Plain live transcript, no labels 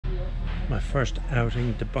My first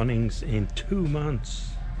outing to Bunnings in 2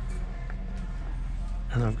 months.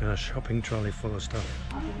 And I've got a shopping trolley full of stuff.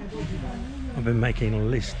 I've been making a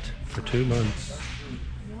list for 2 months.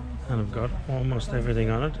 And I've got almost everything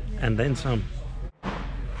on it, and then some.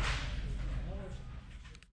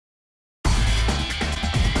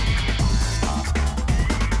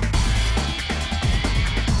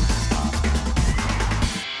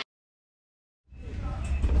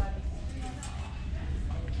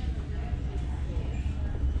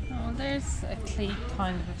 Oh, there's a cleat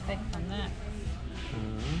kind of effect on that.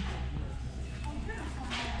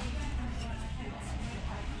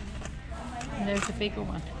 And there's a bigger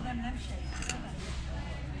one.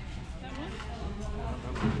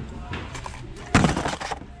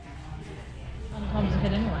 Sometimes a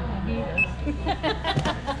bit anyway.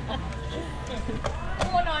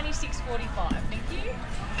 $496.45, thank you.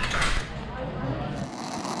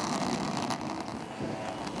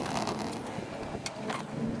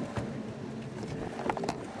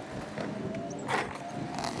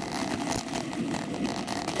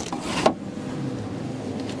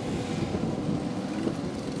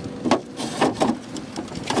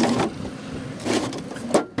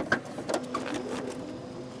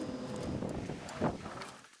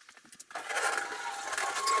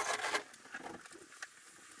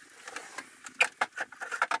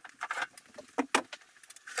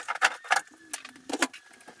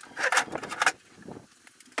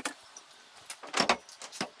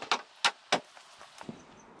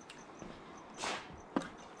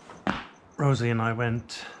 Rosie and I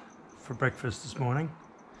went for breakfast this morning.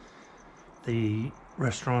 The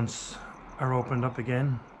restaurants are opened up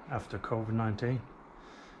again after COVID-19.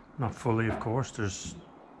 Not fully, of course, there's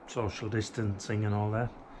social distancing and all that.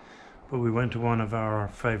 But we went to one of our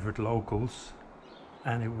favourite locals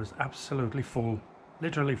and it was absolutely full,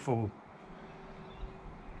 literally full,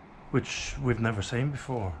 which we've never seen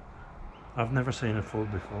before. I've never seen it full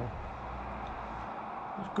before.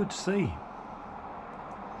 It was good to see.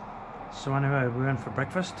 So anyway, we went for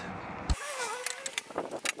breakfast.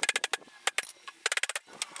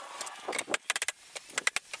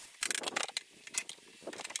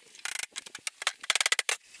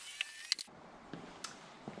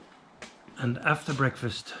 And after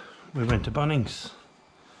breakfast, we went to Bunnings.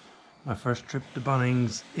 My first trip to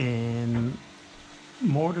Bunnings in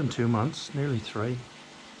more than 2 months, nearly 3.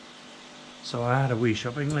 So I had a wee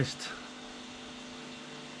shopping list.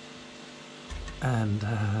 And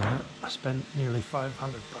I spent nearly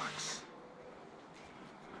 500 bucks.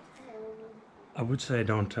 I would say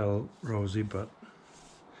don't tell Rosie, but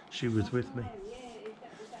she was with me.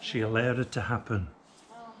 She allowed it to happen.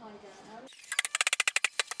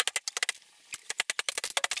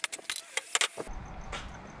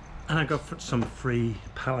 And I got some free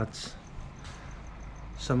pallets.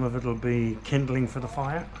 Some of it will be kindling for the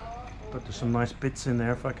fire, but there's some nice bits in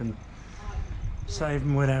there if I can save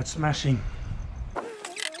them without smashing.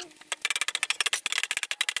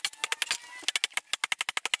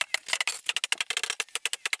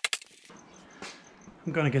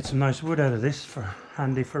 I'm going to get some nice wood out of this for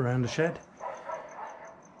handy for around the shed.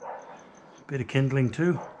 Bit of kindling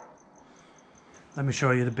too. Let me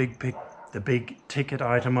show you the big ticket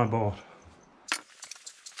item I bought.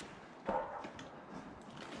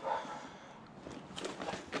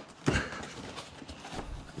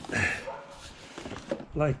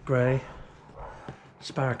 Light grey,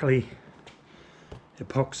 sparkly,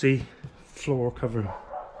 epoxy floor cover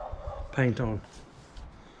paint on.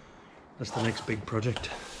 That's the next big project.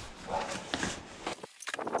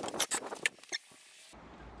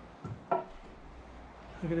 Look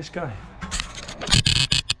at this guy.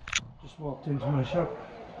 Just walked into my shop.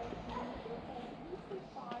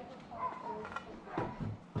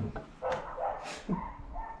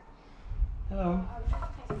 Hello.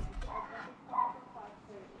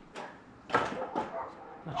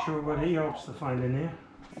 Not sure what he hopes to find in here.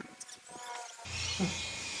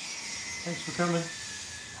 Thanks for coming.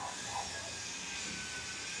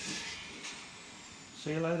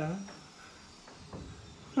 See you later.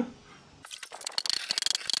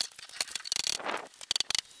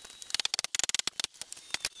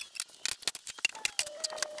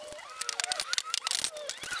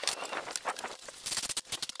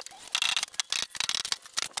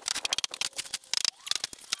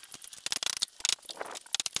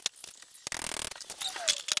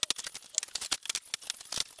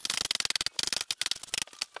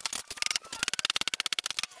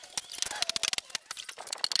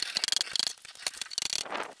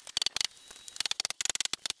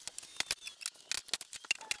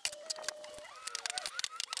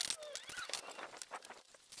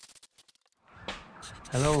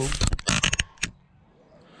 Hello.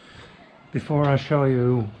 Before I show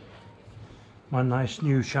you my nice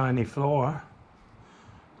new shiny floor,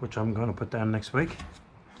 which I'm going to put down next week,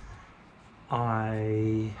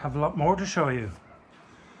 I have a lot more to show you.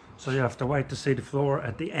 So you have to wait to see the floor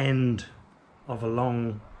at the end of a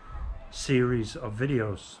long series of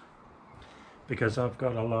videos, because I've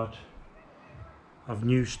got a lot of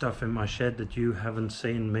new stuff in my shed that you haven't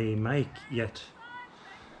seen me make yet.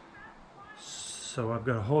 So I've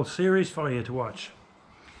got a whole series for you to watch.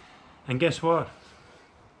 And guess what?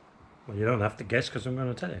 Well, you don't have to guess, because I'm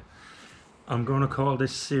going to tell you. I'm going to call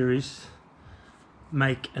this series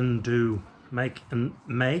Make and Do. Make and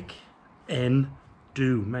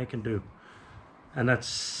do. And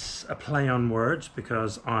that's a play on words,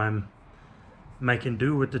 because I'm making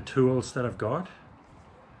do with the tools that I've got,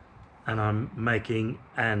 and I'm making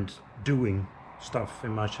and doing stuff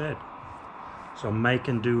in my shed. So Make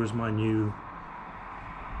and Do is my new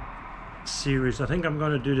series. I think I'm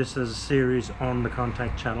going to do this as a series on the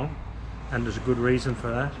Contact channel, and there's a good reason for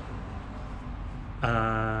that.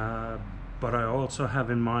 But I also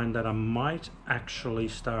have in mind that I might actually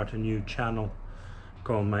start a new channel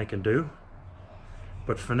called Make and Do.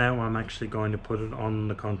 But for now, I'm actually going to put it on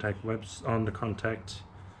the Contact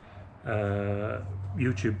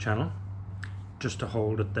YouTube channel, just to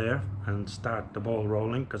hold it there and start the ball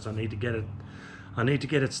rolling, because I need to get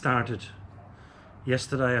it started.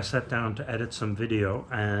 Yesterday I sat down to edit some video,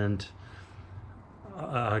 and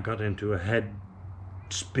I got into a head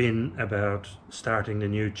spin about starting the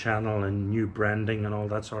new channel and new branding and all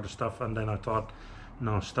that sort of stuff, and then I thought,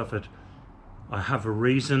 no, stuff it. I have a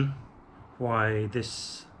reason why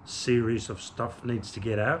this series of stuff needs to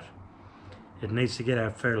get out. It needs to get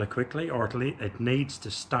out fairly quickly, or at least it needs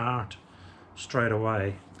to start straight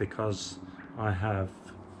away, because I have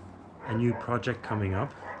a new project coming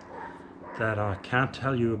up that I can't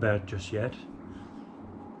tell you about just yet,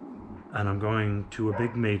 and I'm going to a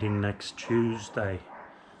big meeting next Tuesday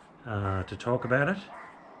to talk about it.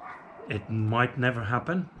 It might never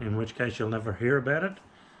happen, in which case you'll never hear about it,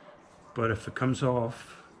 but if it comes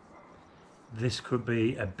off, this could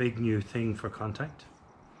be a big new thing for Contact.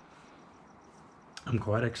 I'm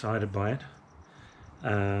quite excited by it.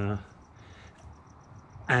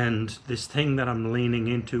 And this thing that I'm leaning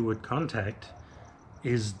into with Contact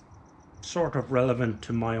is sort of relevant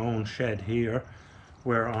to my own shed here,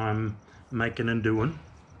 where I'm making and doing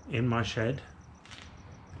in my shed.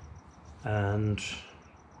 And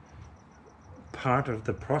part of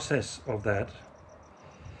the process of that,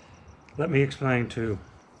 let me explain too.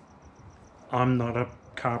 I'm not a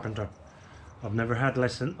carpenter. I've never had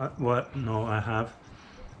lesson. No, I have.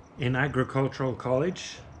 In agricultural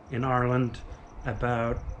college in Ireland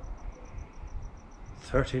about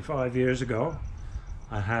 35 years ago,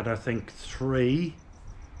 I had, I think, 3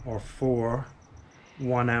 or 4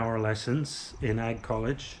 one-hour lessons in ag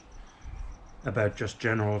college about just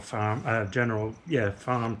general farm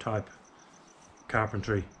type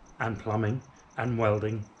carpentry and plumbing and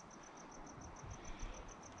welding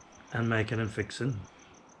and making and fixing.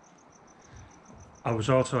 I was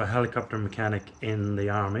also a helicopter mechanic in the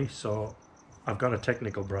army, so I've got a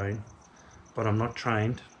technical brain, but I'm not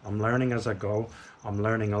trained. I'm learning as I go. I'm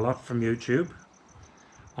learning a lot from YouTube.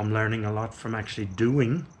 I'm learning a lot from actually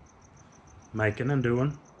doing, making and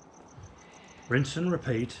doing, rinse and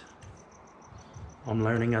repeat. I'm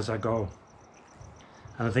learning as I go.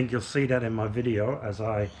 And I think you'll see that in my video as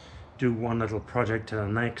I do one little project to the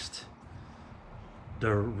next.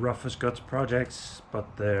 They're rough as guts projects,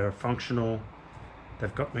 but they're functional.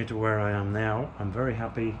 They've got me to where I am now. I'm very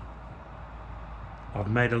happy. I've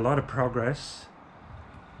made a lot of progress,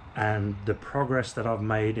 and the progress that I've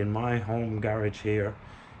made in my home garage here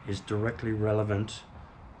is directly relevant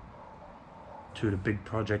to the big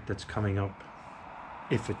project that's coming up,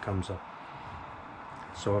 if it comes up.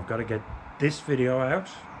 So I've got to get this video out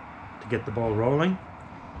to get the ball rolling,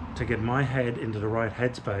 to get my head into the right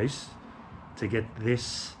headspace, to get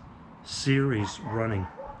this series running.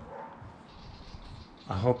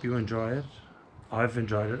 I hope you enjoy it. I've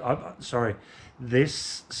enjoyed it. Sorry,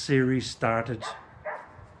 this series started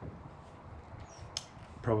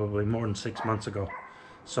probably more than 6 months ago.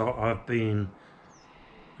 So I've been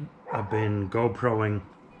GoProing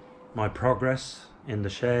my progress in the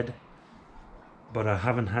shed, but I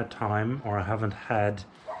haven't had time, or I haven't had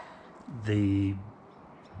the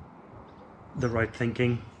right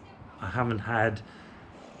thinking. I haven't had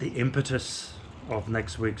the impetus of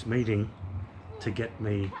next week's meeting to get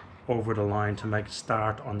me over the line to make a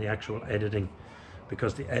start on the actual editing,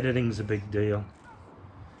 because the editing's a big deal.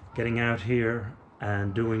 Getting out here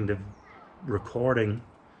and doing the recording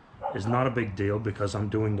is not a big deal, because I'm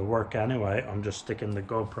doing the work anyway. I'm just sticking the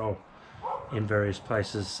GoPro in various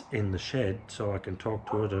places in the shed so I can talk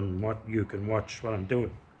to it and what you can watch what I'm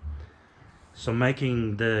doing. So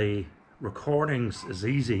making the recordings is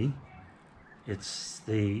easy. It's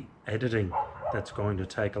the editing that's going to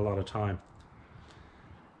take a lot of time.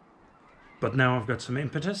 But now I've got some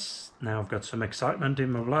impetus, now I've got some excitement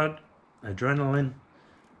in my blood, adrenaline.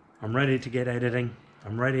 I'm ready to get editing.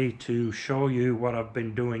 I'm ready to show you what I've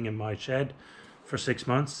been doing in my shed for 6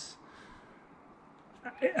 months.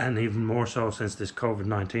 And even more so since this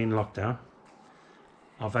COVID-19 lockdown.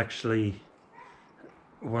 I've actually,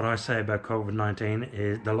 what I say about COVID-19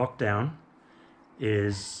 is the lockdown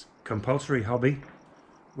is compulsory hobby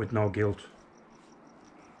with no guilt.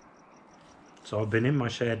 So I've been in my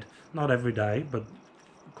shed, not every day, but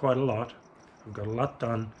quite a lot. I've got a lot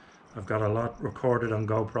done. I've got a lot recorded on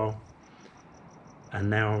GoPro. And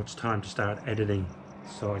now it's time to start editing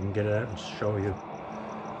so I can get it out and show you.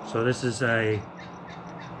 So this is a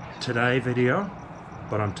today video,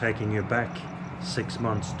 but I'm taking you back 6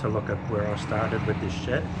 months to look at where I started with this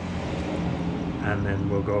shed. And then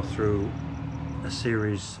we'll go through a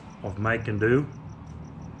series of make and do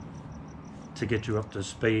to get you up to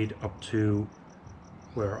speed, up to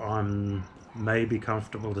where I'm maybe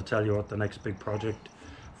comfortable to tell you what the next big project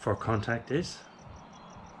for Contact is.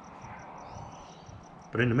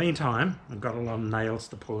 But in the meantime, I've got a lot of nails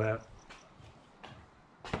to pull out.